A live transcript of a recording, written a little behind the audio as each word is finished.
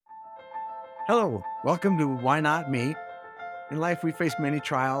Hello, welcome to Why Not Me? In life, we face many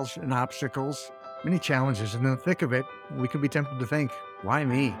trials and obstacles, many challenges. In the thick of it, we can be tempted to think, why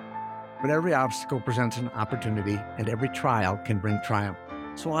me? But every obstacle presents an opportunity, and every trial can bring triumph.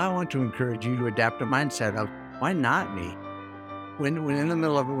 So I want to encourage you to adapt a mindset of, why not me? When in the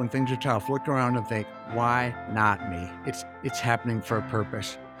middle of it, when things are tough, look around and think, why not me? It's happening for a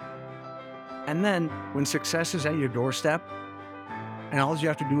purpose. And then when success is at your doorstep, and all you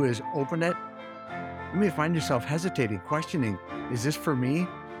have to do is open it, you may find yourself hesitating, questioning, is this for me?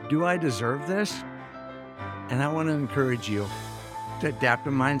 Do I deserve this? And I want to encourage you to adapt a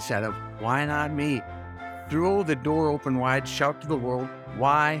mindset of, why not me? Throw the door open wide, shout to the world,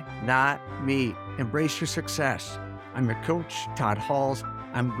 why not me? Embrace your success. I'm your coach, Todd Halls.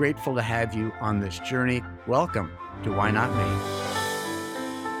 I'm grateful to have you on this journey. Welcome to Why Not Me?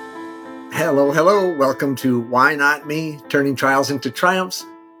 Hello. Welcome to Why Not Me? Turning trials into triumphs,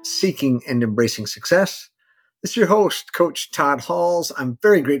 seeking and embracing success. This is your host, Coach Todd Halls. I'm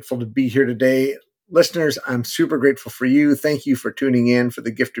very grateful to be here today. Listeners, I'm super grateful for you. Thank you for tuning in, for the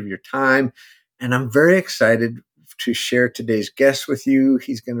gift of your time. And I'm very excited to share today's guest with you.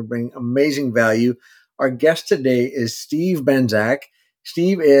 He's going to bring amazing value. Our guest today is Steve Bendzak.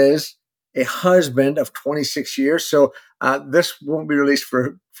 Steve is a husband of 26 years. So this won't be released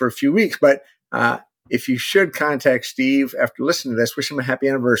for a few weeks, but if you should contact Steve after listening to this, wish him a happy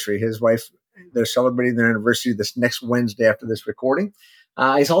anniversary. His wife, they're celebrating their anniversary this next Wednesday after this recording.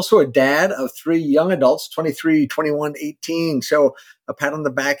 He's also a dad of 3 young adults, 23, 21, 18. So a pat on the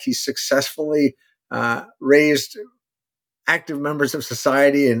back. He's successfully raised active members of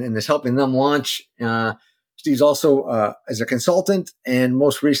society and is helping them launch. Steve's also as a consultant and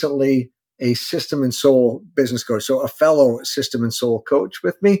most recently a system and soul business coach. So a fellow system and soul coach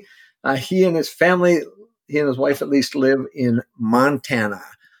with me. He and his family, he and his wife at least, live in Montana.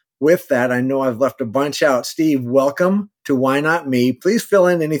 With that, I know I've left a bunch out. Steve, welcome to Why Not Me? Please fill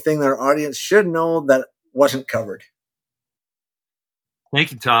in anything that our audience should know that wasn't covered.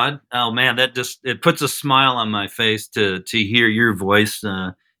 Thank you, Todd. Oh man, it puts a smile on my face to hear your voice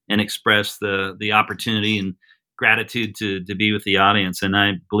and express the opportunity and gratitude to be with the audience.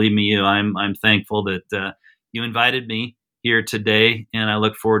 And believe me, I'm thankful that you invited me here today, and I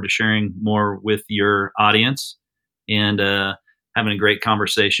look forward to sharing more with your audience and having a great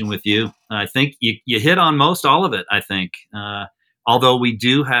conversation with you. I think you hit on most all of it. I think, although we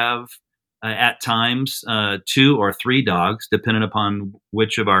do have at times 2 or 3 dogs, depending upon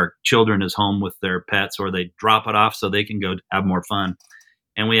which of our children is home with their pets, or they drop it off so they can go have more fun.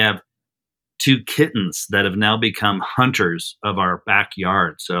 And we have 2 kittens that have now become hunters of our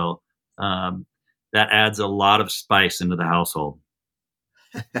backyard. So that adds a lot of spice into the household.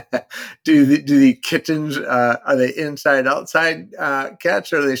 do the kittens, are they inside, outside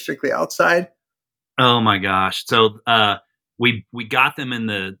cats, or are they strictly outside? Oh my gosh. So we got them in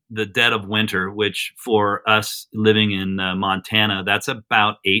the dead of winter, which for us living in Montana, that's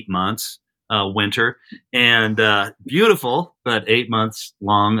about 8 months winter, and beautiful, but 8 months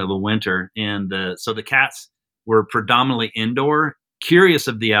long of a winter. And so the cats were predominantly indoor, curious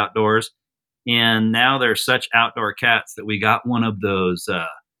of the outdoors. And now they're such outdoor cats that we got one of those.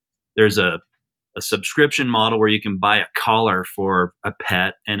 There's a subscription model where you can buy a collar for a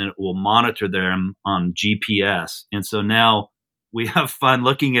pet and it will monitor them on GPS. And so now we have fun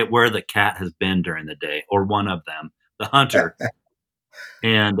looking at where the cat has been during the day, or one of them, the hunter.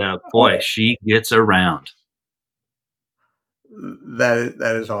 And boy, she gets around.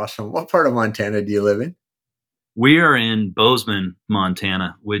 That is awesome. What part of Montana do you live in? We are in Bozeman,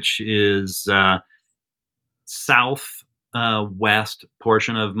 Montana, which is south west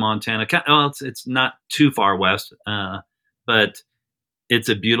portion of Montana. Well, it's not too far west, but it's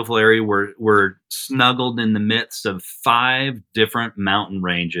a beautiful area. We're snuggled in the midst of 5 different mountain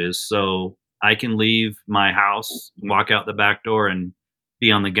ranges, so I can leave my house, walk out the back door, and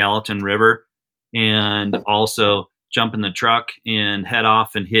be on the Gallatin River, and also jump in the truck and head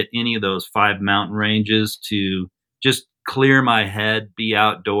off and hit any of those 5 mountain ranges to just clear my head, be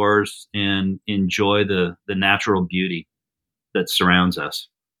outdoors, and enjoy the natural beauty that surrounds us.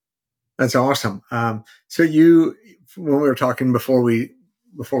 That's awesome. So when we were talking before we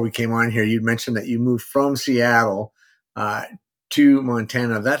came on here, you mentioned that you moved from Seattle to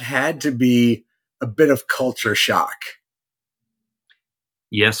Montana. That had to be a bit of culture shock.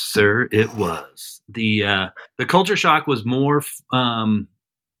 Yes, sir, it was. The culture shock was more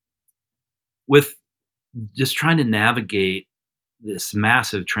with just trying to navigate this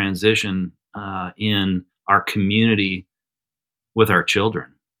massive transition in our community with our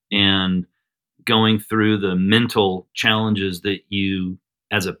children, and going through the mental challenges that you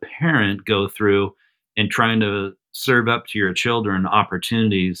as a parent go through and trying to serve up to your children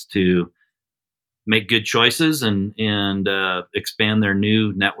opportunities to make good choices and expand their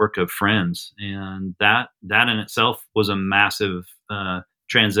new network of friends. And that in itself was a massive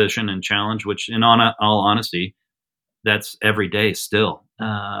transition and challenge, which in all honesty, that's every day still.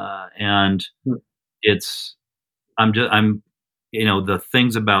 And it's I'm the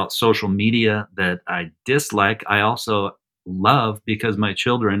things about social media that I dislike, I also love because my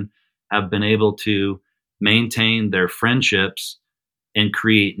children have been able to maintain their friendships and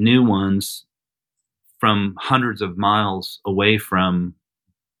create new ones from hundreds of miles away from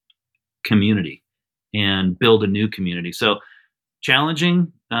community and build a new community. So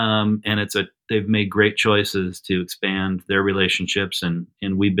challenging, and they've made great choices to expand their relationships, and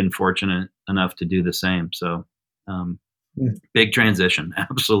we've been fortunate enough to do the same. So um, Mm. big transition,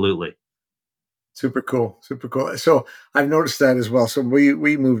 absolutely. Super cool, super cool. So I've noticed that as well. So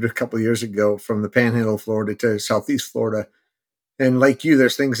we moved a couple of years ago from the Panhandle of Florida to Southeast Florida, and like you,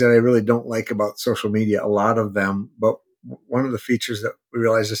 there's things that I really don't like about social media. A lot of them, but one of the features that we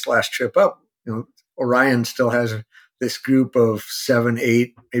realized this last trip up, Orion still has this group of 7,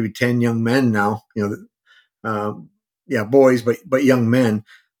 8, maybe 10 young men now. Yeah, boys, but young men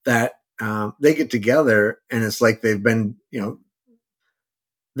that they get together, and it's like they've been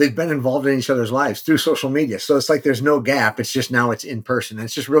involved in each other's lives through social media. So it's like there's no gap. It's just now it's in person. And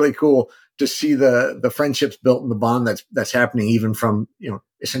it's just really cool to see the friendships built and the bond that's happening even from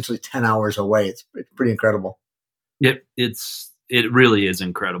essentially 10 hours away. It's pretty incredible. It really is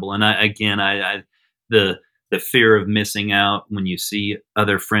incredible. And I the the fear of missing out when you see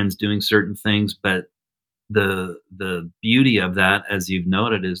other friends doing certain things, but the beauty of that, as you've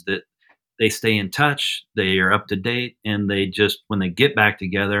noted, is that they stay in touch, they are up to date, and they just when they get back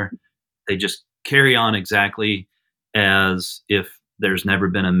together, they just carry on exactly as if there's never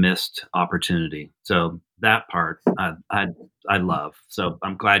been a missed opportunity. So that part I love. So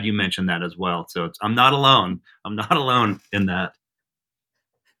I'm glad you mentioned that as well. So I'm not alone. I'm not alone in that.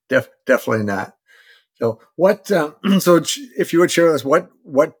 Definitely not. So what? So if you would share with us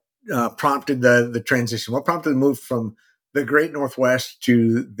what prompted the transition, what prompted the move from the Great Northwest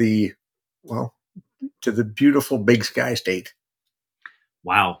to well the beautiful Big Sky State.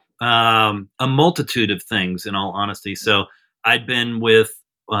 Wow. A multitude of things, in all honesty. So I'd been with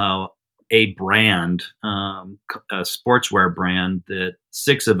uh, a brand, a sportswear brand that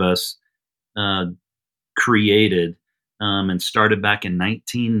six of us uh, created and started back in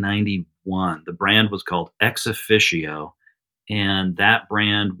 1991. The brand was called Ex Officio, and that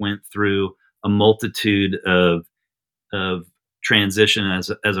brand went through a multitude of transition as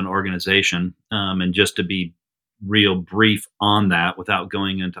an organization. And just to be real brief on that, without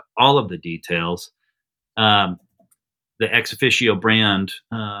going into all of the details, um, the Ex Officio brand,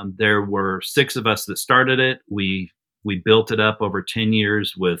 there were six of us that started it. We built it up over 10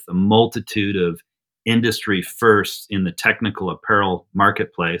 years with a multitude of industry firsts in the technical apparel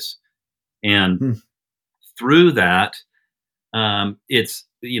marketplace. And Hmm. through that, it's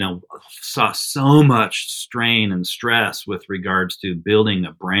saw so much strain and stress with regards to building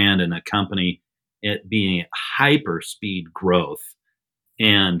a brand and a company, it being hyper speed growth.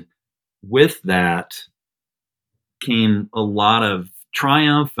 And with that came a lot of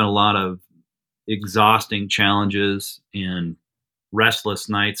triumph and a lot of exhausting challenges and restless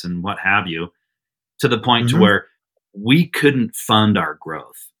nights and what have you, to the point to Mm-hmm. where we couldn't fund our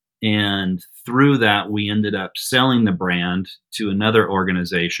growth. And through that, we ended up selling the brand to another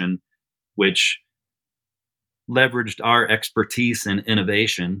organization, which leveraged our expertise and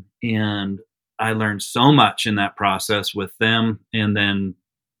innovation. And I learned so much in that process with them. And then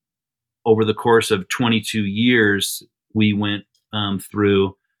over the course of 22 years, we went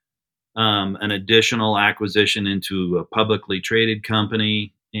through an additional acquisition into a publicly traded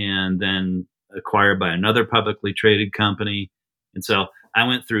company, and then acquired by another publicly traded company. And so I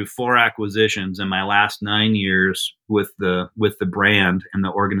went through four acquisitions in my last 9 years with the brand, and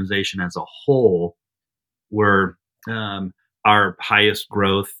the organization as a whole were our highest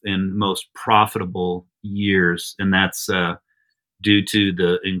growth and most profitable years. And that's due to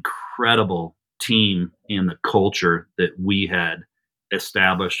the incredible team and the culture that we had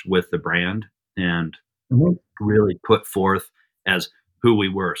established with the brand and Mm-hmm. really put forth as who we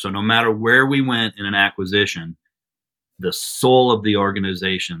were. So no matter where we went in an acquisition, the soul of the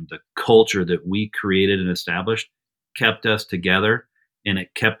organization, the culture that we created and established kept us together, and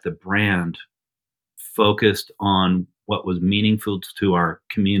it kept the brand focused on what was meaningful to our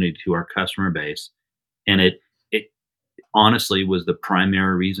community, to our customer base. And it honestly was the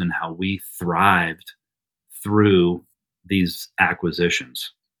primary reason how we thrived through these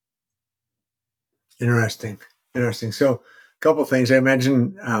acquisitions. Interesting. So, a couple of things. I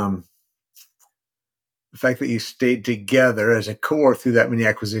imagine the fact that you stayed together as a core through that many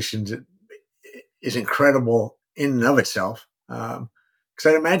acquisitions is incredible in and of itself. Because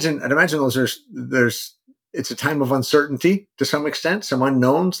I'd imagine there's it's a time of uncertainty to some extent, some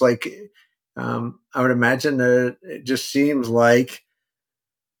unknowns. Like I would imagine that it just seems like,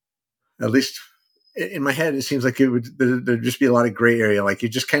 at least in my head, it seems like there'd just be a lot of gray area. Like you're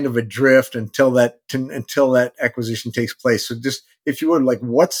just kind of adrift until that acquisition takes place. So just, if you would, like,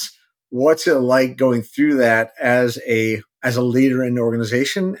 what's it like going through that as a leader in the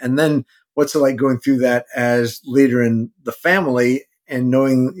organization, and then what's it like going through that as leader in the family, and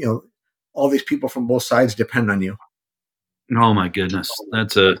knowing all these people from both sides depend on you. Oh my goodness,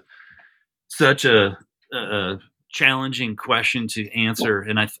 that's such a challenging question to answer.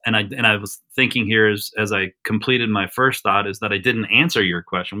 And I was thinking here as I completed my first thought, is that I didn't answer your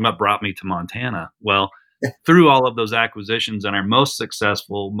question. What brought me to Montana? Well, through all of those acquisitions and our most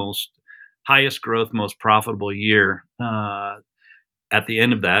successful, most highest growth, most profitable year, at the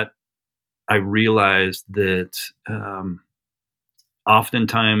end of that, I realized that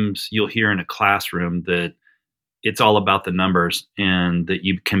oftentimes you'll hear in a classroom that it's all about the numbers and that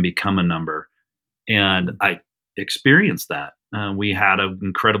you can become a number. And I experienced that. We had an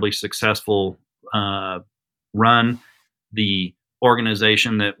incredibly successful run. The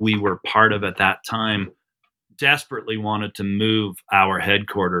organization that we were part of at that time desperately wanted to move our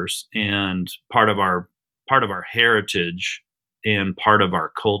headquarters, and part of our heritage and part of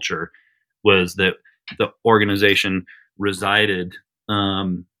our culture was that the organization resided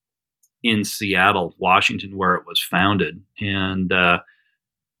in Seattle, Washington, where it was founded. And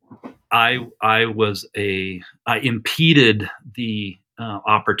I impeded the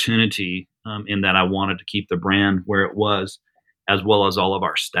opportunity in that I wanted to keep the brand where it was, as well as all of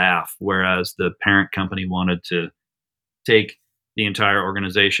our staff. Whereas the parent company wanted to take the entire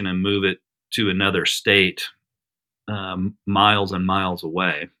organization and move it to another state, miles and miles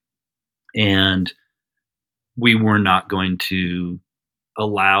away, and we were not going to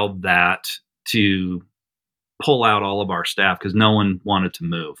allow that to pull out all of our staff because no one wanted to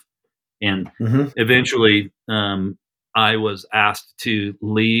move. And Mm-hmm. eventually, I was asked to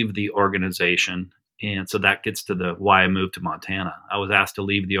leave the organization. And so that gets to the why I moved to Montana. I was asked to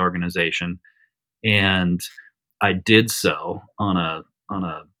leave the organization, and I did so on a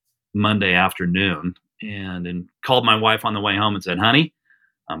Monday afternoon, and called my wife on the way home and said, "Honey,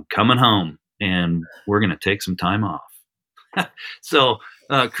 I'm coming home, and we're going to take some time off." So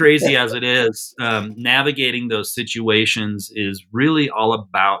crazy as it is, navigating those situations is really all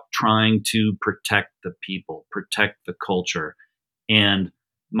about trying to protect the people, protect the culture. And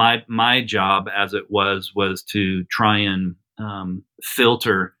my job, as it was to try and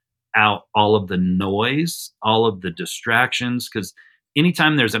filter out all of the noise, all of the distractions, because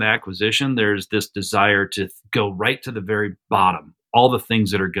anytime there's an acquisition, there's this desire to go right to the very bottom, all the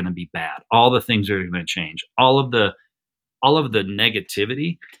things that are going to be bad, all the things that are going to change, all of the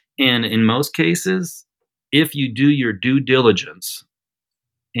negativity. And in most cases, if you do your due diligence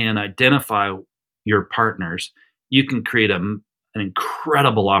and identify your partners, you can create an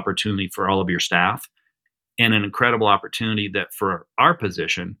incredible opportunity for all of your staff, and an incredible opportunity that for our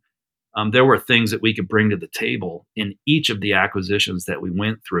position, there were things that we could bring to the table in each of the acquisitions that we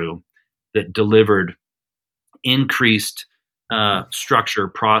went through that delivered increased structure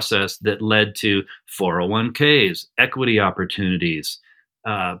process that led to 401ks, equity opportunities,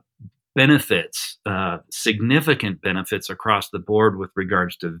 uh, benefits, significant benefits across the board with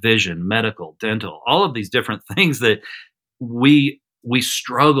regards to vision, medical, dental, all of these different things that we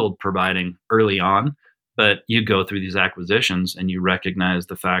struggled providing early on. But you go through these acquisitions and you recognize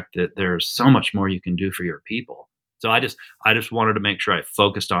the fact that there's so much more you can do for your people. So I just wanted to make sure I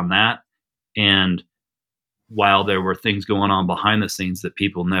focused on that. And while there were things going on behind the scenes that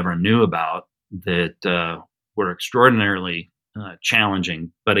people never knew about, that were extraordinarily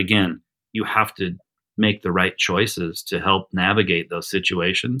challenging. But again, you have to make the right choices to help navigate those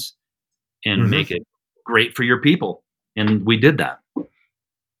situations and Mm-hmm. make it great for your people. And we did that.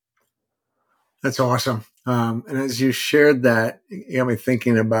 That's awesome. And as you shared that, you got me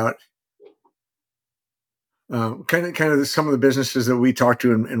thinking about kind of some of the businesses that we talk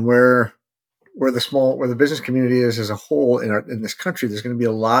to, and where the business community is as a whole in this country. There's going to be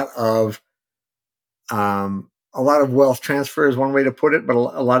a lot of wealth transfer is one way to put it, but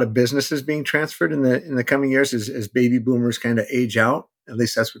a lot of businesses being transferred in the coming years as baby boomers kind of age out. At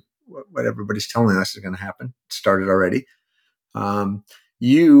least that's what everybody's telling us is going to happen. It started already.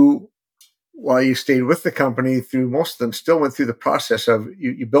 You while you stayed with the company through most of them, still went through the process of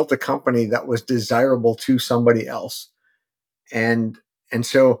you built a company that was desirable to somebody else. And and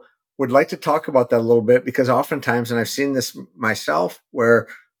so would like to talk about that a little bit, because oftentimes, and I've seen this myself, where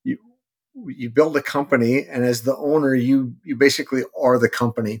you you build a company, and as the owner, you basically are the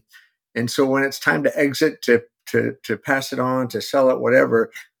company. And so when it's time to exit, to pass it on, to sell it,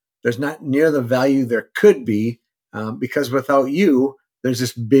 whatever, there's not near the value there could be, because without you, there's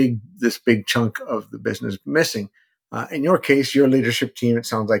this big chunk of the business missing. In your case, your leadership team, it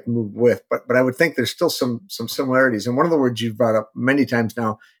sounds like, moved with, but I would think there's still some similarities. And one of the words you've brought up many times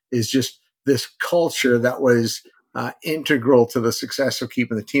now is just this culture that was integral to the success of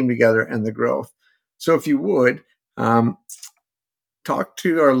keeping the team together and the growth. So if you would, talk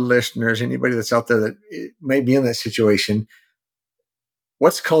to our listeners, anybody that's out there that may be in that situation.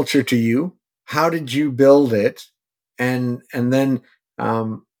 What's culture to you? How did you build it? And then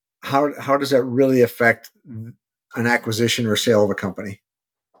how does that really affect an acquisition or sale of a company?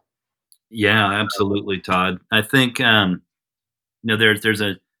 Yeah, absolutely, Todd. I think there's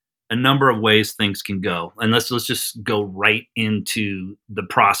a number of ways things can go, and let's just go right into the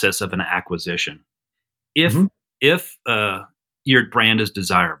process of an acquisition. If Mm-hmm. if your brand is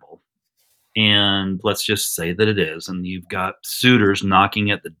desirable, and let's just say that it is, and you've got suitors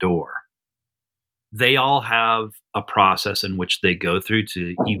knocking at the door, they all have a process in which they go through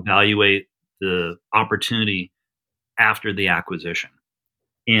to evaluate the opportunity after the acquisition.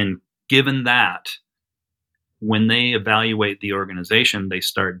 And given that, when they evaluate the organization, they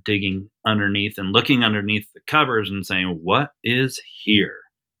start digging underneath and looking underneath the covers and saying, what is here?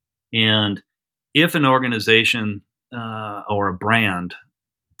 And if an organization or a brand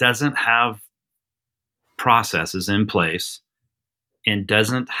doesn't have processes in place and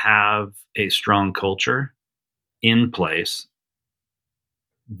doesn't have a strong culture in place,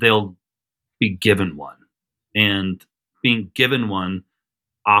 they'll be given one. And being given one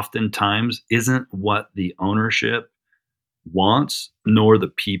oftentimes isn't what the ownership wants nor the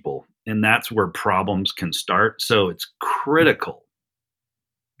people. And that's where problems can start. So it's critical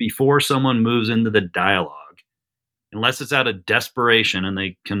before someone moves into the dialogue, unless it's out of desperation and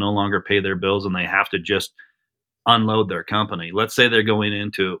they can no longer pay their bills and they have to just unload their company. Let's say they're going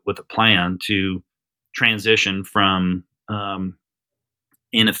into it with a plan to transition from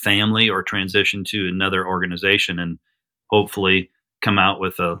in a family or transition to another organization and hopefully come out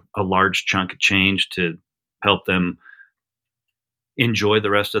with a large chunk of change to help them enjoy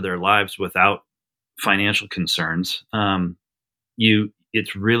the rest of their lives without financial concerns.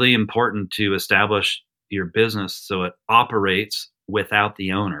 It's really important to establish your business so it operates without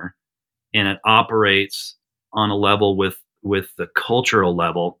the owner, and it operates on a level with the cultural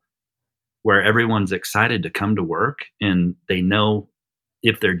level where everyone's excited to come to work and they know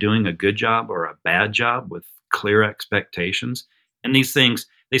if they're doing a good job or a bad job with clear expectations. And these things,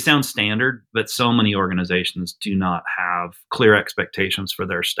 they sound standard, but so many organizations do not have clear expectations for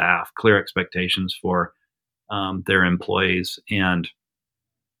their staff, clear expectations for their employees, and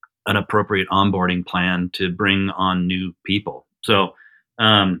an appropriate onboarding plan to bring on new people. So,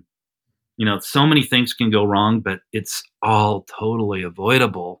 um, so many things can go wrong, but it's all totally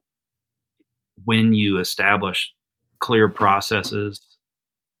avoidable when you establish clear processes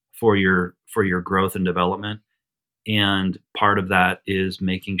for your growth and development. And part of that is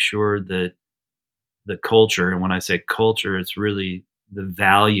making sure that the culture, and when I say culture, it's really the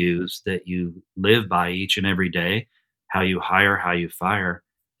values that you live by each and every day, how you hire, how you fire.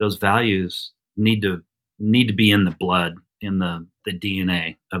 Those values need to be in the blood, in the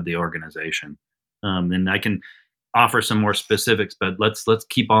DNA of the organization. And I can offer some more specifics, but let's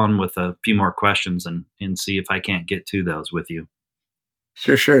keep on with a few more questions and see if I can't get to those with you.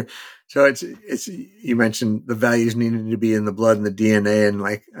 Sure, sure. So it's you mentioned the values needed to be in the blood and the DNA, and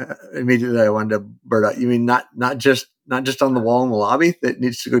like immediately I wanted to blurt out. You mean not just on the wall in the lobby? That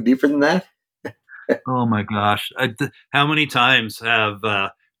needs to go deeper than that. Oh my gosh. How many times have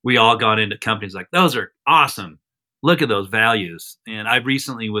we all gone into companies like, those are awesome. Look at those values. And I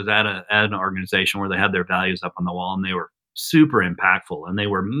recently was at an organization where they had their values up on the wall and they were super impactful and they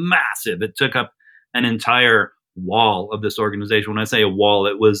were massive. It took up an entire wall of this organization. When I say a wall,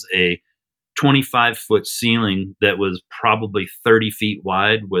 it was a 25-foot ceiling that was probably 30 feet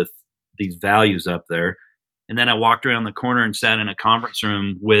wide with these values up there. And then I walked around the corner and sat in a conference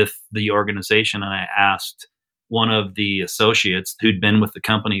room with the organization. And I asked one of the associates who'd been with the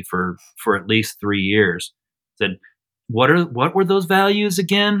company for at least 3 years, said, what were those values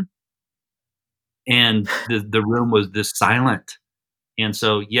again? And the room was this silent. And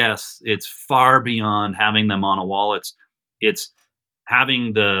so, yes, it's far beyond having them on a wall. It's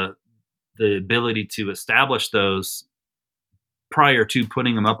having the ability to establish those prior to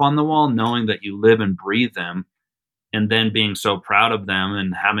putting them up on the wall, knowing that you live and breathe them, and then being so proud of them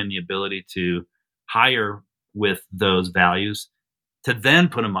and having the ability to hire with those values to then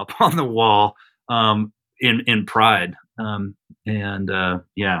put them up on the wall, in pride.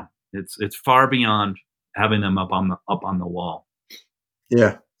 Yeah, it's far beyond having them up on the wall.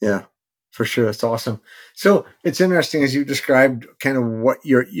 Yeah, yeah, for sure. That's awesome. So it's interesting as you described kind of what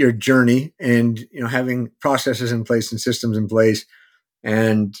your journey and having processes in place and systems in place,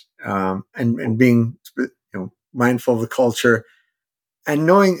 and being mindful of the culture, and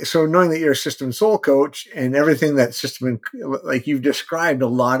knowing that you're a system soul coach and everything that system, like you've described a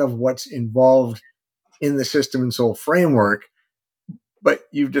lot of what's involved in the system and soul framework, but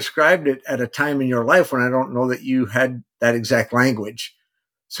you've described it at a time in your life when I don't know that you had that exact language.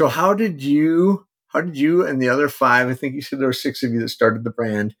 So how did you and the other five, I think you said there were six of you that started the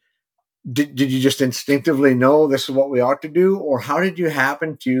brand, did you just instinctively know this is what we ought to do? Or how did you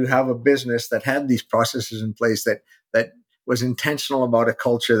happen to have a business that had these processes in place that was intentional about a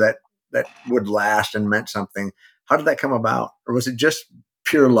culture that would last and meant something? How did that come about? Or was it just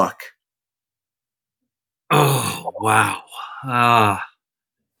pure luck? Oh, wow. Ah,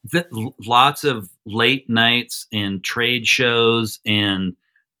 lots of late nights and trade shows. And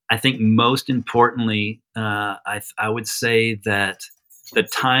I think most importantly, I would say that the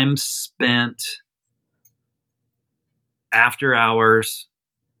time spent after hours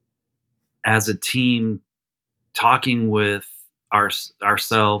as a team talking with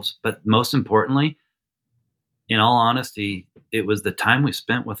ourselves, but most importantly, in all honesty, it was the time we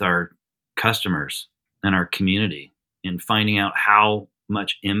spent with our customers and our community in finding out how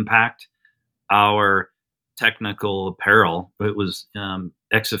much impact our technical apparel. It was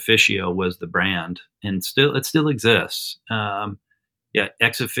Ex Officio was the brand, and it still exists. Yeah,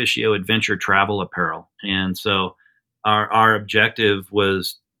 Ex Officio Adventure Travel Apparel, and so our objective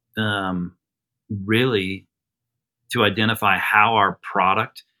was really to identify how our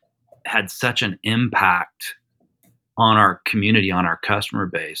product had such an impact on our community, on our customer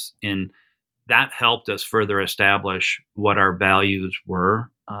base, and that helped us further establish what our values were,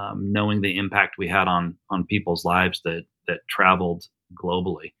 knowing the impact we had on people's lives that traveled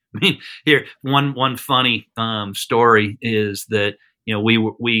globally. I mean, here one funny story is that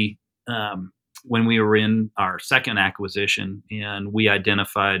we when we were in our second acquisition and we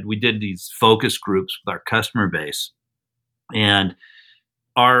did these focus groups with our customer base, and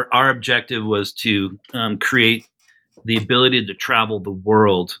our objective was to create the ability to travel the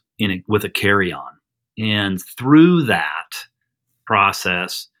world with a carry-on. And through that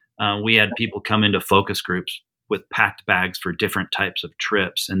process, we had people come into focus groups with packed bags for different types of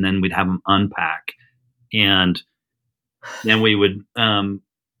trips, and then we'd have them unpack, and then we would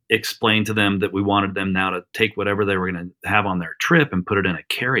explain to them that we wanted them now to take whatever they were going to have on their trip and put it in a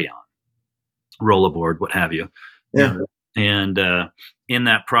carry-on, rollerboard, what have you. Yeah. And in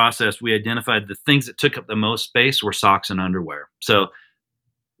that process, we identified the things that took up the most space were socks and underwear. So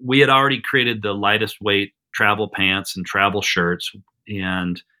we had already created the lightest weight travel pants and travel shirts,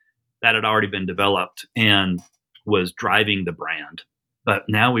 and that had already been developed and was driving the brand. But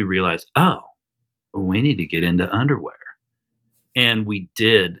now we realized, oh, we need to get into underwear. And we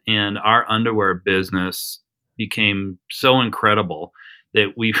did. And our underwear business became so incredible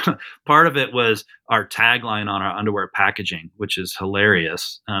that we part of it was our tagline on our underwear packaging, which is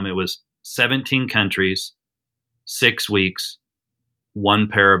hilarious. It was 17 countries, 6 weeks, one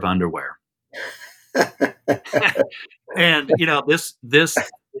pair of underwear. And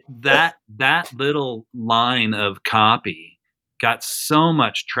that little line of copy got so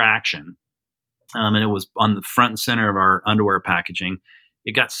much traction, and it was on the front and center of our underwear packaging.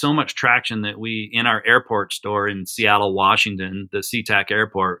 It got so much traction that we, in our airport store in Seattle, Washington, the SeaTac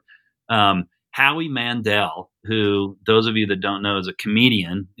airport, Howie Mandel, who those of you that don't know is a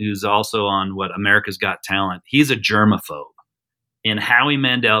comedian who's also on America's Got Talent. He's a germaphobe, and Howie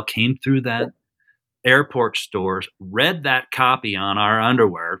Mandel came through that airport stores, read that copy on our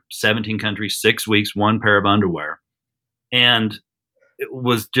underwear, 17 countries, 6 weeks, one pair of underwear, and it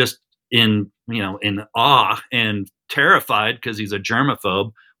was just in awe and terrified because he's a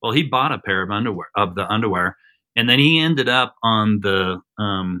germaphobe. Well, he bought a pair of the underwear, and then he ended up on the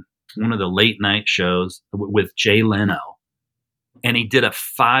one of the late night shows with Jay Leno, and he did a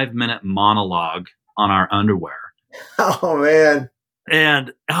 5-minute monologue on our underwear. Oh man.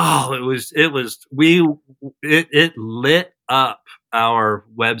 And it lit up our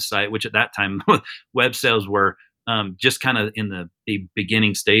website, which at that time web sales were just kind of in the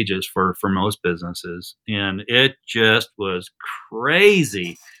beginning stages for most businesses, and it just was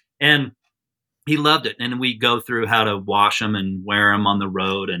crazy. And he loved it. And we go through how to wash them and wear them on the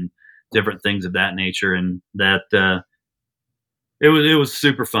road and different things of that nature. And that, it was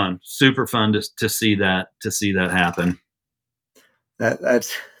super fun to see that happen.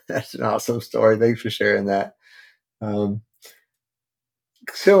 That's an awesome story. Thanks for sharing that. Um,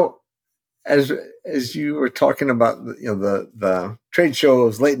 so as as you were talking about, the trade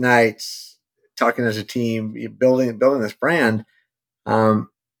shows, late nights, talking as a team, building this brand, um,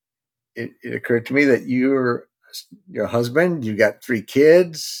 it occurred to me that you're your husband, you got 3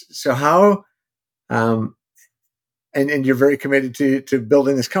 kids. So how, um, and you're very committed to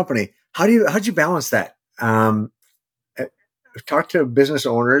building this company. How'd you balance that? I've talked to business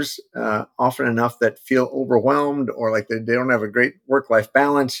owners often enough that feel overwhelmed, or like they don't have a great work-life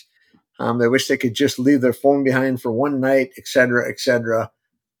balance. They wish they could just leave their phone behind for one night, et cetera, et cetera.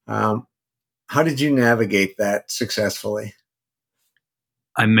 Um, how did you navigate that successfully?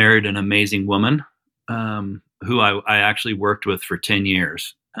 I married an amazing woman, who I actually worked with for 10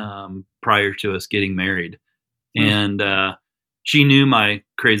 years, prior to us getting married. Hmm. And she knew my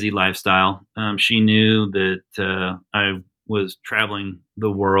crazy lifestyle. She knew that I was traveling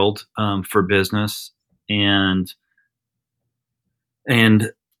the world, for business, and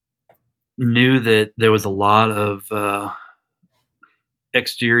and knew that there was a lot of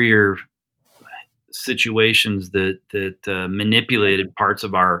exterior situations that manipulated parts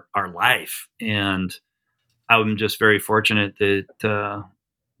of our life. And I'm just very fortunate that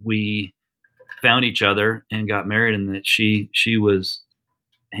we found each other and got married, and that she was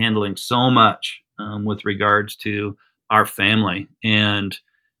handling so much, with regards to our family. And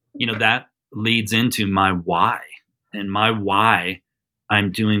that leads into my why. And my why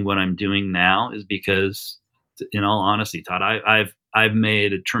I'm doing what I'm doing now is because, in all honesty, Todd, I've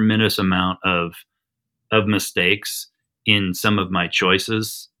made a tremendous amount of mistakes in some of my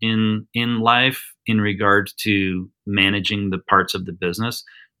choices in life in regards to managing the parts of the business.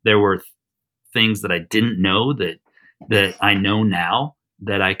 There were things that I didn't know that I know now,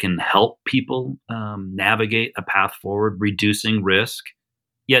 that I can help people, navigate a path forward, reducing risk,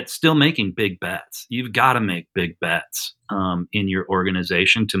 yet still making big bets. You've got to make big bets, in your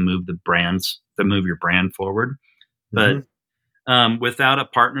organization to move your brand forward. But Hmm. without a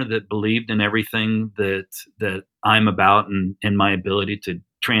partner that believed in everything that I'm about, and my ability to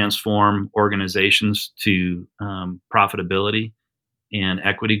transform organizations to, profitability and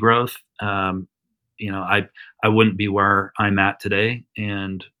equity growth, I wouldn't be where I'm at today,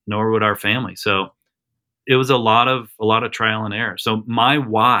 and nor would our family. So it was a lot of trial and error. So my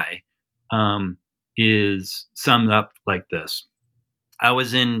why, um, is summed up like this. I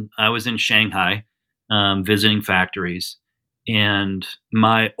was in Shanghai, visiting factories, and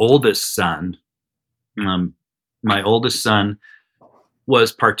um, my oldest son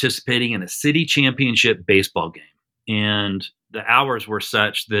was participating in a city championship baseball game, and the hours were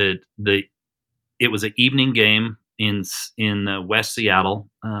such that it was an evening game in West Seattle,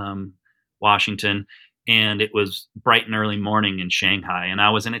 Washington, and it was bright and early morning in Shanghai. And I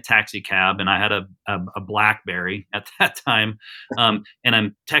was in a taxi cab, and I had a BlackBerry at that time, and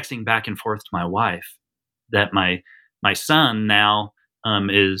I'm texting back and forth to my wife that my son now,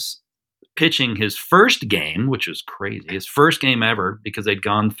 is pitching his first game, which was crazy, his first game ever, because they'd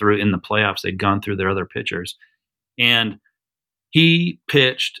gone through in the playoffs, they'd gone through their other pitchers, and he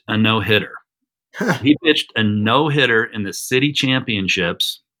pitched a no hitter. He pitched a no hitter in the city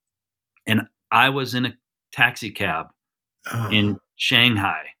championships, and I was in a taxi cab Oh. in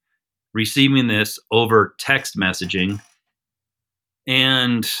Shanghai receiving this over text messaging,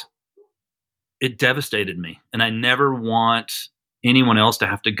 and it devastated me. And I never want anyone else to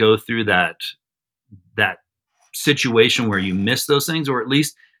have to go through that situation where you miss those things, or at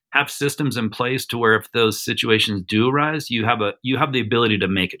least have systems in place to where if those situations do arise, you have the ability to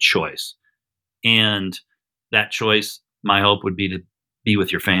make a choice. And that choice, my hope would be to be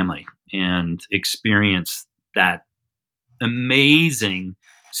with your family and experience that amazing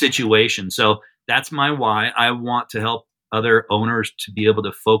situation. So that's my why. I want to help other owners to be able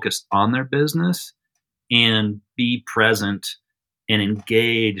to focus on their business and be present and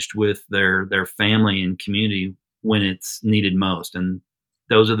engaged with their family and community when it's needed most. And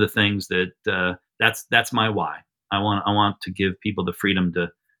those are the things that's my why. I want to give people the freedom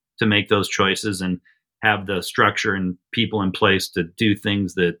to make those choices, and have the structure and people in place to do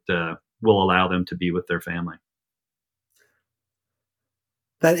things that will allow them to be with their family.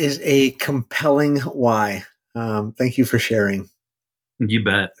 That is a compelling why. Thank you for sharing. You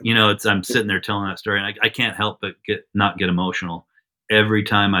bet. It's I'm sitting there telling that story, and I can't help but not get emotional every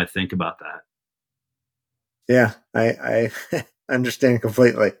time I think about that. Yeah, I understand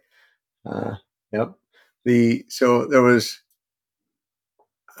completely. Uh, Yep. So there was,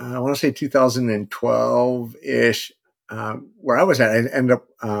 I want to say 2012 ish, where I was at. I ended up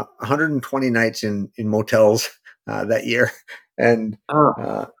 120 nights in motels that year, and Oh,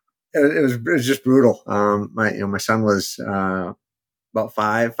 uh, it was just brutal. My son was about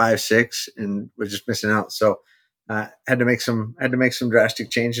five, six, and was just missing out. So had to make some drastic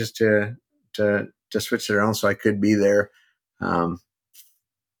changes to switch it around so I could be there. Um,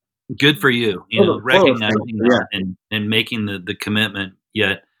 good for you. for those things. Recognizing Yeah, that and making the commitment.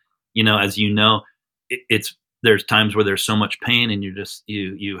 Yet, as you know, it's there's times where there's so much pain, and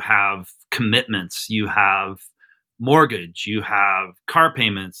you have commitments, you have mortgage, you have car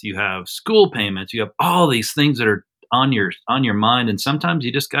payments, you have school payments, you have all these things that are on your mind, and sometimes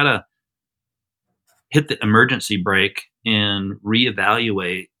you just gotta hit the emergency brake and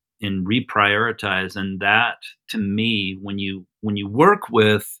reevaluate and reprioritize. And that, to me, when you work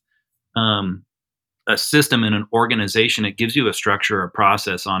with um, a system and an organization, it gives you a structure, a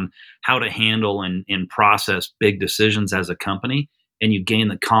process on how to handle and process big decisions as a company. And you gain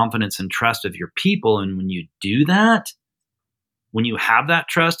the confidence and trust of your people. And when you do that, when you have that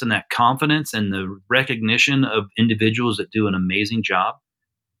trust and that confidence and the recognition of individuals that do an amazing job,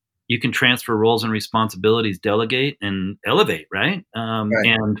 you can transfer roles and responsibilities, delegate and elevate, right? right.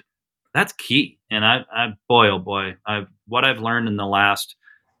 And that's key. And boy, oh boy, what I've learned in the last,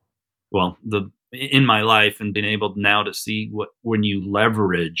 well, the in my life, and been able now to see what when you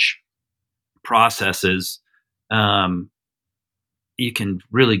leverage processes, um, you can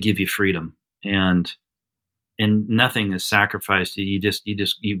really give you freedom, and nothing is sacrificed.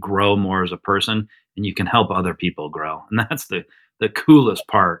 You grow more as a person, and you can help other people grow, and that's the coolest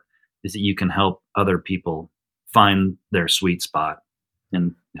part, is that you can help other people find their sweet spot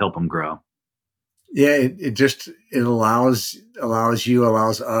and help them grow. Yeah, it allows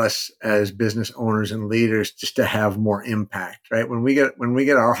us as business owners and leaders just to have more impact, right? When we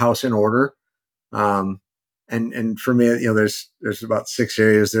get our house in order, um, and for me, there's about 6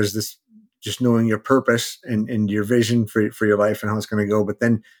 areas. There's this, just knowing your purpose and your vision for your life and how it's going to go, but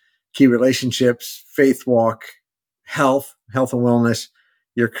then key relationships, faith walk, health and wellness,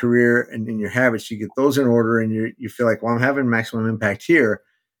 your career and your habits. You get those in order, and you feel like, well, I'm having maximum impact here.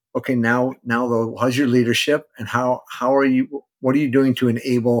 Okay, now though, how's your leadership, and how are you? What are you doing to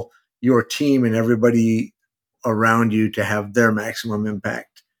enable your team and everybody around you to have their maximum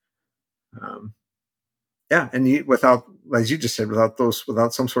impact? Um, yeah, and without, as you just said,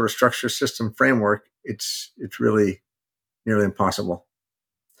 without some sort of structure, system, framework, it's really nearly impossible.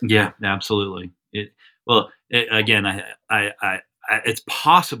 Yeah, absolutely. Again, it's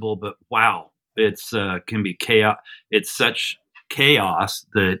possible, but wow, it's can be chaos. It's such chaos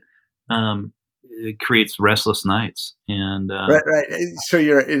that it creates restless nights. And Right, right. So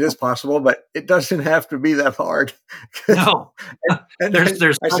it is possible, but it doesn't have to be that hard. 'Cause- no, and there's I say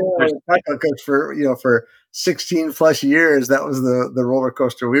there's all the time, because for 16 plus years, that was the roller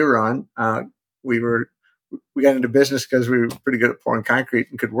coaster we were on. We were we got into business because we were pretty good at pouring concrete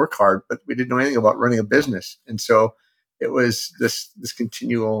and could work hard, but we didn't know anything about running a business, and so it was this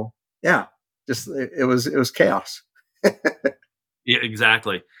continual, yeah, just it was chaos. Yeah,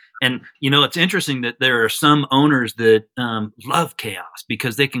 exactly. And it's interesting that there are some owners that love chaos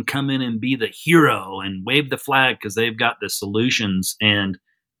because they can come in and be the hero and wave the flag because they've got the solutions, and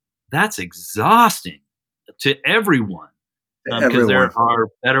that's exhausting to everyone, because Everyone,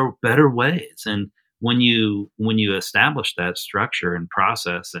 there are better ways. And when you establish that structure and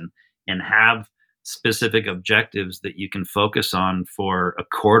process, and have specific objectives that you can focus on for a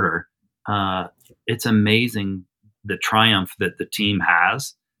quarter, uh, it's amazing the triumph that the team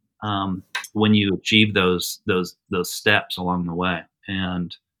has, um, when you achieve those steps along the way.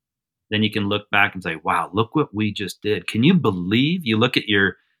 And then you can look back and say, "Wow, look what we just did." Can you believe, you look at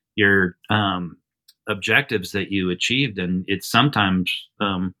your objectives that you achieved, and it's sometimes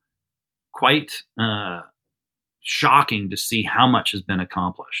quite shocking to see how much has been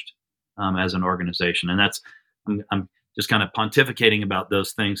accomplished as an organization. And I'm just kind of pontificating about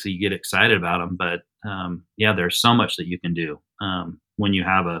those things so you get excited about them. But yeah, there's so much that you can do when you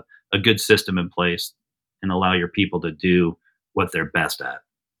have a good system in place and allow your people to do what they're best at.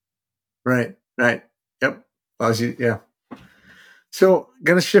 right, right, yep. Yeah. So,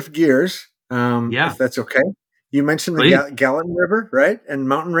 gonna shift gears, Yeah, if that's okay. You mentioned the please. Gallatin River, right, and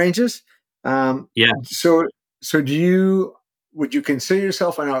mountain ranges. Um, Yeah. so, so would you consider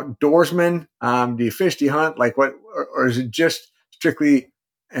yourself an outdoorsman? Do you fish? Do you hunt? Like what, or is it just strictly,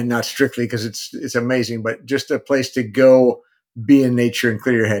 and not strictly because it's amazing, but just a place to go, be in nature, and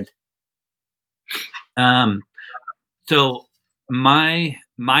clear your head? Um, so my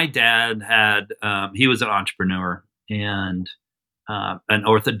my dad had he was an entrepreneur and an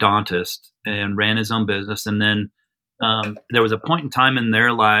orthodontist and ran his own business. And then there was a point in time in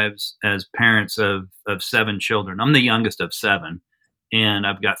their lives as parents of 7 children. I'm the youngest of 7, and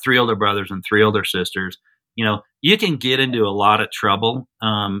I've got 3 older brothers and 3 older sisters. You can get into a lot of trouble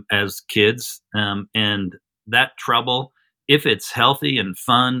as kids, and that trouble, if it's healthy and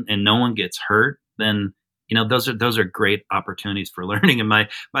fun and no one gets hurt, then those are great opportunities for learning. And my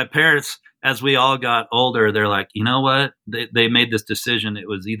parents, as we all got older, they're like, you know what? They made this decision. It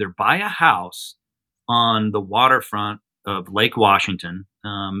was either buy a house on the waterfront of Lake Washington,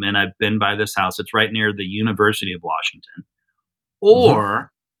 and I've been by this house. It's right near the University of Washington, Mhm.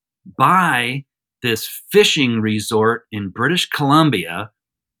 or buy this fishing resort in British Columbia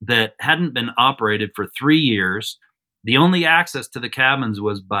that hadn't been operated for 3 years. The only access to the cabins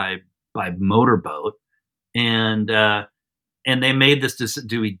was by motorboat, and they made this decision.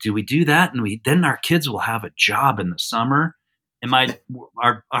 Do we do that, and we then our kids will have a job in the summer. And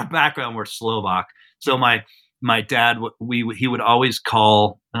our background, we're Slovak, so my dad, he would always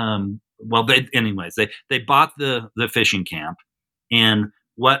call. Well, they bought the fishing camp, and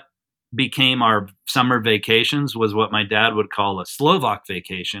what became our summer vacations was what my dad would call a Slovak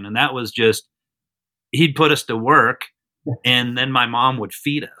vacation, and that was just he'd put us to work, and then my mom would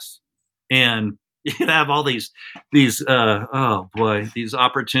feed us, and you'd have all these oh boy, these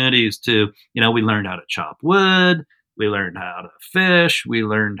opportunities to, we learned how to chop wood, we learned how to fish, we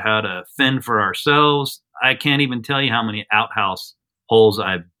learned how to fend for ourselves. I can't even tell you how many outhouse holes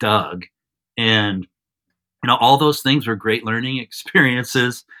I've dug, and all those things were great learning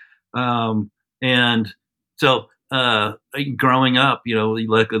experiences. And so, growing up, you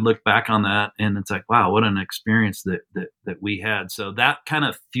look back on that, and it's like, wow, what an experience that we had. So that kind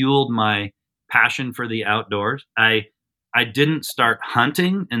of fueled my passion for the outdoors. I didn't start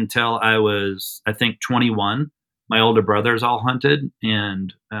hunting until I was, I think, 21. My older brothers all hunted,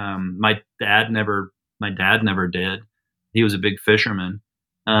 and my dad never did. He was a big fisherman.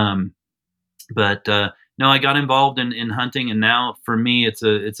 Um, but no, I got involved in hunting, and now for me, it's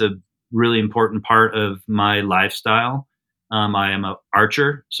a really important part of my lifestyle. I am a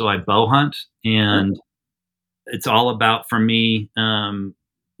archer, so I bow hunt, and it's all about, for me,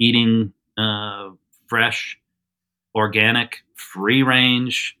 eating fresh, organic, free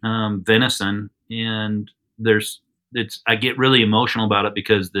range venison. And there's it's I get really emotional about it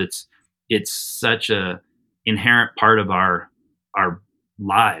because it's such a inherent part of our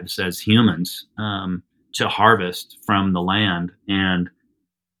lives as humans, to harvest from the land. And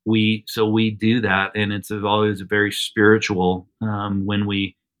we do that, and it's always very spiritual, when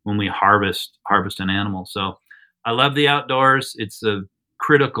we harvest an animal. So I love the outdoors. It's a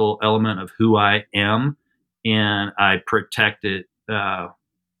critical element of who I am, and I protect it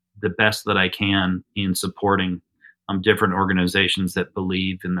the best that I can in supporting different organizations that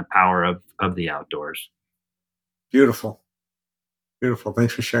believe in the power of the outdoors. Beautiful. Beautiful.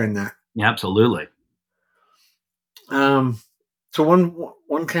 Thanks for sharing that. Yeah, absolutely. Um, so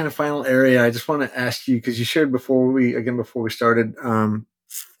one kind of final area I just want to ask you, because you shared before we started,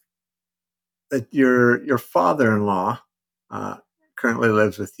 that your father-in-law uh, currently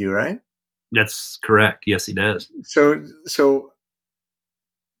lives with you, right? That's correct. Yes, he does. So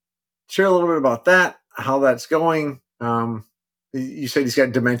share a little bit about that, how that's going. You said he's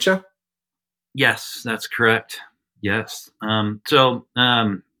got dementia. Yes, that's correct. Yes.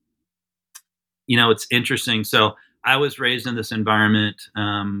 It's interesting. So I was raised in this environment,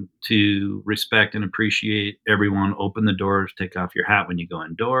 to respect and appreciate everyone, open the doors, take off your hat when you go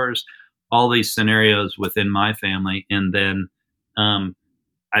indoors, all these scenarios within my family. And then um,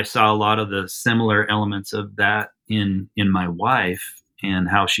 I saw a lot of the similar elements of that in my wife, and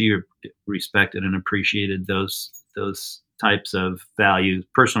how she respected and appreciated those types of values,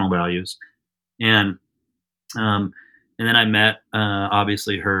 personal values. And um, and then I met,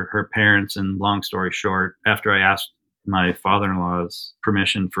 obviously, her parents. And long story short, after I asked my father-in-law's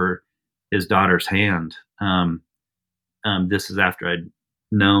permission for his daughter's hand, this is after I'd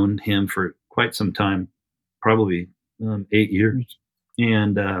known him for quite some time, probably 8 years.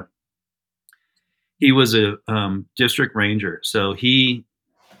 And he was a district ranger, so he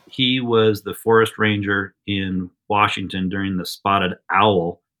was the forest ranger in Washington during the spotted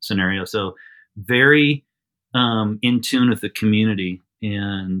owl scenario. So very in tune with the community,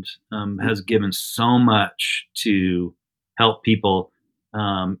 and has given so much to help people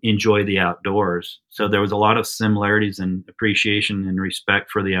enjoy the outdoors. So there was a lot of similarities and appreciation and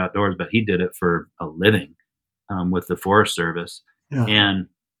respect for the outdoors, but he did it for a living, with the Forest Service. Yeah. And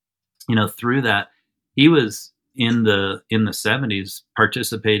through that, he was in the 70s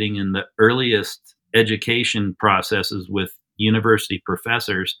participating in the earliest education processes with university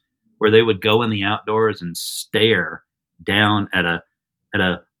professors, where they would go in the outdoors and stare down at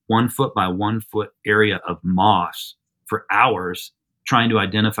a 1 foot by 1 foot area of moss for hours trying to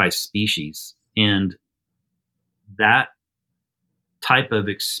identify species. And that type of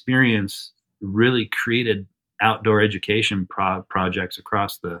experience really created outdoor education projects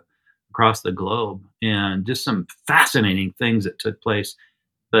across the globe, and just some fascinating things that took place.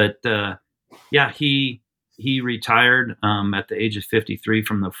 But yeah, he retired at the age of 53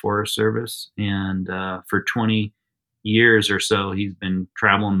 from the Forest Service, and for 20 years or so, he's been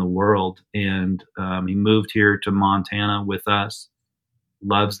traveling the world. And he moved here to Montana with us.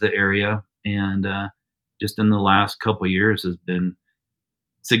 Loves the area, and just in the last couple of years has been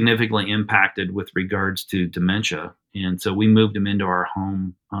significantly impacted with regards to dementia. And so we moved him into our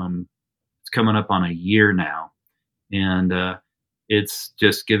home. It's coming up on a year now, and it's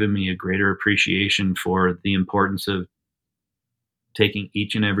just given me a greater appreciation for the importance of taking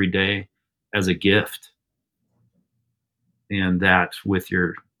each and every day as a gift, and that with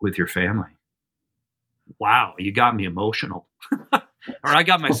your family. Wow, you got me emotional, or I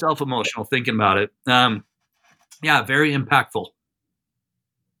got myself emotional thinking about it. Yeah, very impactful,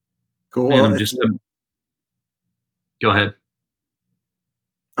 Cool. and Well, I'm just go ahead.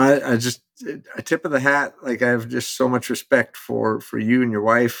 I just a tip of the hat. Like I have just so much respect for you and your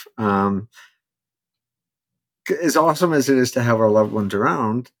wife. As awesome as it is to have our loved ones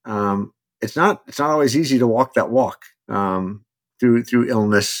around, it's not always easy to walk that walk through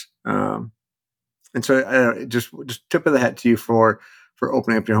illness. And so just tip of the hat to you for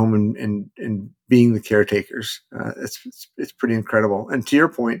opening up your home and being the caretakers. It's pretty incredible. And to your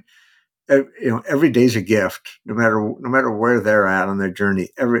point, every day's a gift, no matter where they're at on their journey.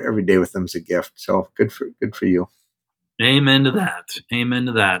 Every day with them is a gift. So good for you. Amen to that. Amen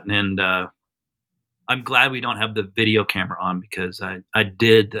to that. And I'm glad we don't have the video camera on, because I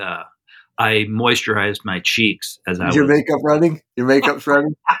moisturized my cheeks as I Is your was. makeup running? Your makeup's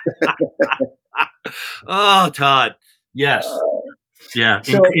running. Oh, Todd. Yes. Yeah.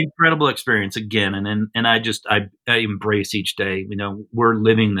 So Incredible experience again. And I embrace each day. We're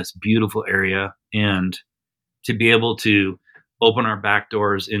living this beautiful area, and to be able to open our back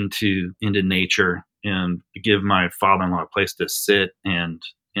doors into nature and give my father-in-law a place to sit and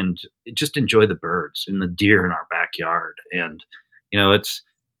just enjoy the birds and the deer in our backyard. And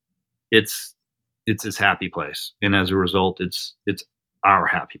it's it's his happy place, and as a result, it's our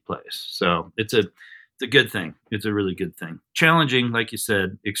happy place. So it's a good thing. It's a really good thing. Challenging, like you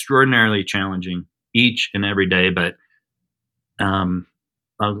said, extraordinarily challenging each and every day. But um,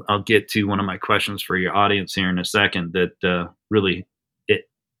 I'll get to one of my questions for your audience here in a second. That really it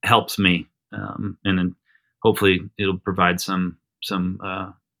helps me, and then hopefully it'll provide some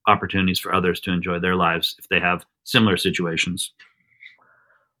opportunities for others to enjoy their lives if they have similar situations.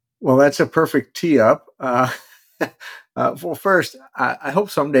 well, that's a perfect tee up. Well, first, I hope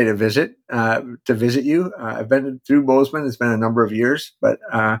someday to visit you. I've been through Bozeman. It's been a number of years, but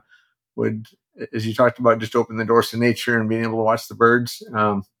would as you talked about, just open the doors to nature and being able to watch the birds.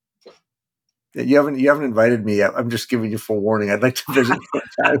 You haven't invited me yet. I'm just giving you full warning. I'd like to visit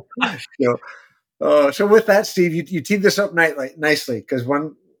sometime. So with that, Steve, you teed this up nicely, because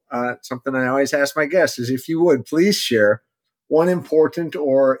one something I always ask my guests is if you would please share one important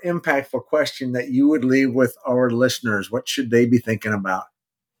or impactful question that you would leave with our listeners. What should they be thinking about?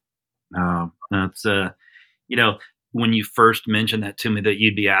 That's when you first mentioned that to me, that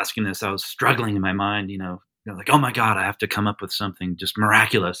you'd be asking this, I was struggling in my mind. Like, oh my God, I have to come up with something just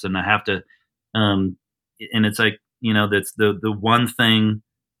miraculous, and I have to. Um, and it's like, that's the one thing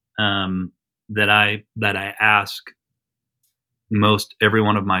that I ask most every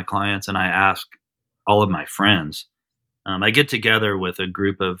one of my clients, and I ask all of my friends. I get together with a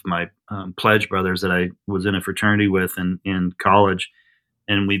group of my pledge brothers that I was in a fraternity with in college,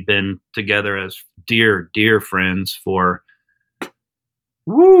 and we've been together as dear friends for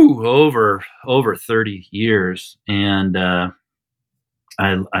over 30 years. And I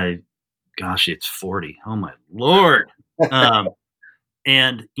gosh, it's 40. Oh my Lord. Um,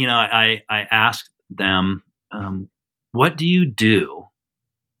 and I asked them, what do you do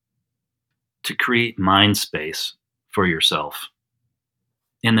to create mind space for yourself?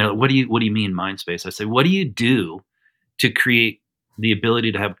 And they're like, what do you mean mind space? I say, what do you do to create the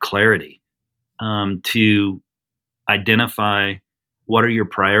ability to have clarity, to identify what are your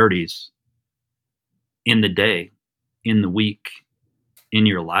priorities in the day, in the week, in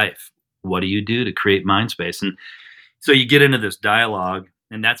your life? What do you do to create mind space? And so you get into this dialogue,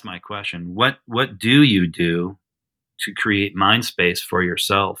 and that's my question. What do you do to create mind space for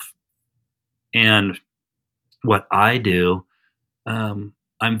yourself. And what I do, I'm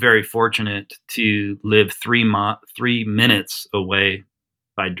very fortunate to live 3 minutes away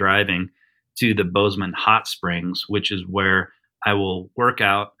by driving to the Bozeman hot springs, which is where I will work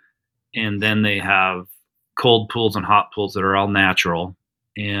out. And then they have cold pools and hot pools that are all natural.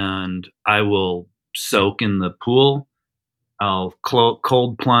 And I will soak in the pool. I'll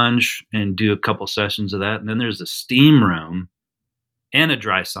cold plunge and do a couple sessions of that. And then there's a steam room and a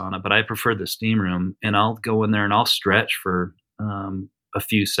dry sauna, but I prefer the steam room. And I'll go in there and I'll stretch for a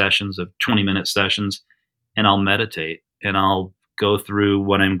few sessions of 20-minute sessions, and I'll meditate and I'll go through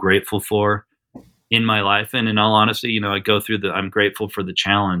what I'm grateful for in my life. And in all honesty, I go through I'm grateful for the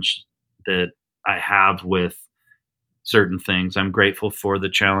challenge that I have with certain things. I'm grateful for the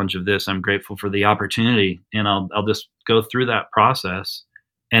challenge of this. I'm grateful for the opportunity, and I'll just go through that process.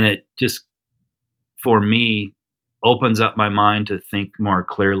 And it just, for me, opens up my mind to think more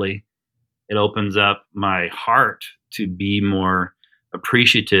clearly. It opens up my heart to be more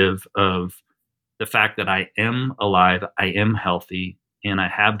appreciative of the fact that I am alive, I am healthy, and I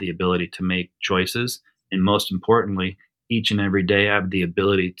have the ability to make choices. And most importantly, each and every day, I have the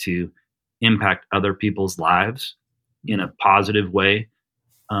ability to impact other people's lives in a positive way,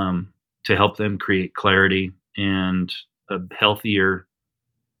 to help them create clarity and a healthier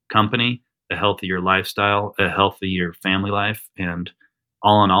company, a healthier lifestyle, a healthier family life. And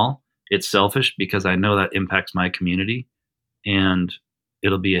all in all, it's selfish because I know that impacts my community, and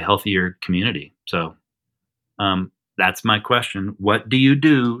it'll be a healthier community. So that's my question. What do you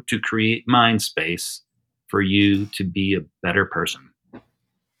do to create mind space for you to be a better person?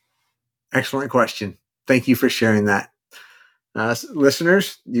 Excellent question. Thank you for sharing that.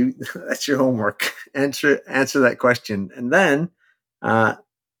 Listeners, that's your homework. Answer that question, and then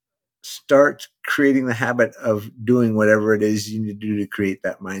start creating the habit of doing whatever it is you need to do to create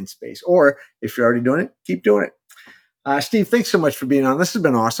that mind space. Or if you're already doing it, keep doing it. Steve, thanks so much for being on. This has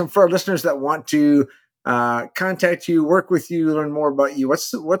been awesome. For our listeners that want to contact you, work with you, learn more about you,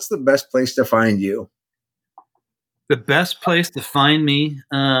 what's the best place to find you? The best place to find me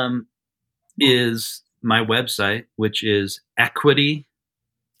is my website, which is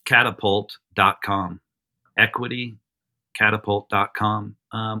equitycatapult.com. Equitycatapult.com,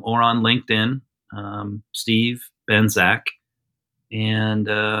 or on LinkedIn, Steve Bendzak, and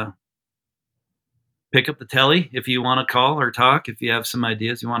pick up the telly if you want to call or talk, if you have some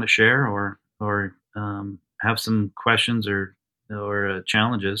ideas you want to share, or have some questions or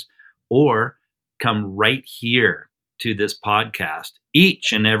challenges, or come right here to this podcast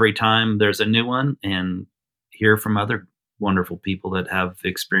each and every time there's a new one, and hear from other wonderful people that have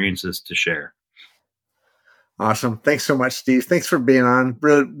experiences to share. Awesome. Thanks so much, Steve. Thanks for being on.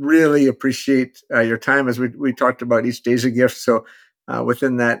 Really, really appreciate your time. As we talked about, each day's a gift. So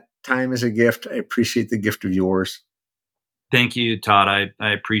within that, time is a gift. I appreciate the gift of yours. Thank you, Todd.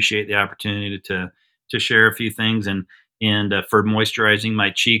 I appreciate the opportunity to share a few things, and for moisturizing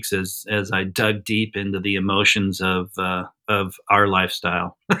my cheeks as I dug deep into the emotions of our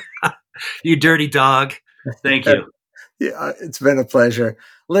lifestyle. You dirty dog. Thank you. Yeah, it's been a pleasure.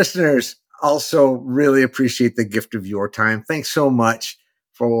 Listeners, also really appreciate the gift of your time. Thanks so much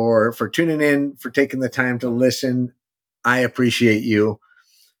for tuning in, for taking the time to listen. I appreciate you.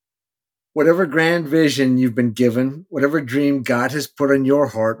 Whatever grand vision you've been given, whatever dream God has put in your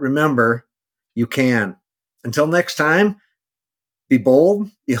heart, remember, you can. Until next time, be bold,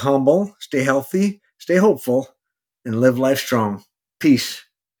 be humble, stay healthy, stay hopeful, and live life strong. Peace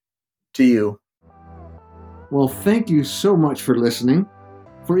to you. Well, thank you so much for listening.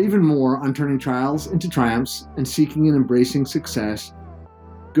 For even more on turning trials into triumphs and seeking and embracing success,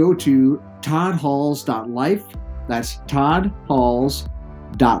 go to toddhalls.life. That's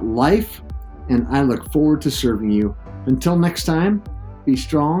toddhalls.life, and I look forward to serving you. Until next time, be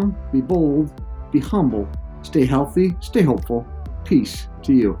strong, be bold, be humble, stay healthy, stay hopeful. Peace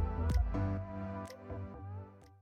to you.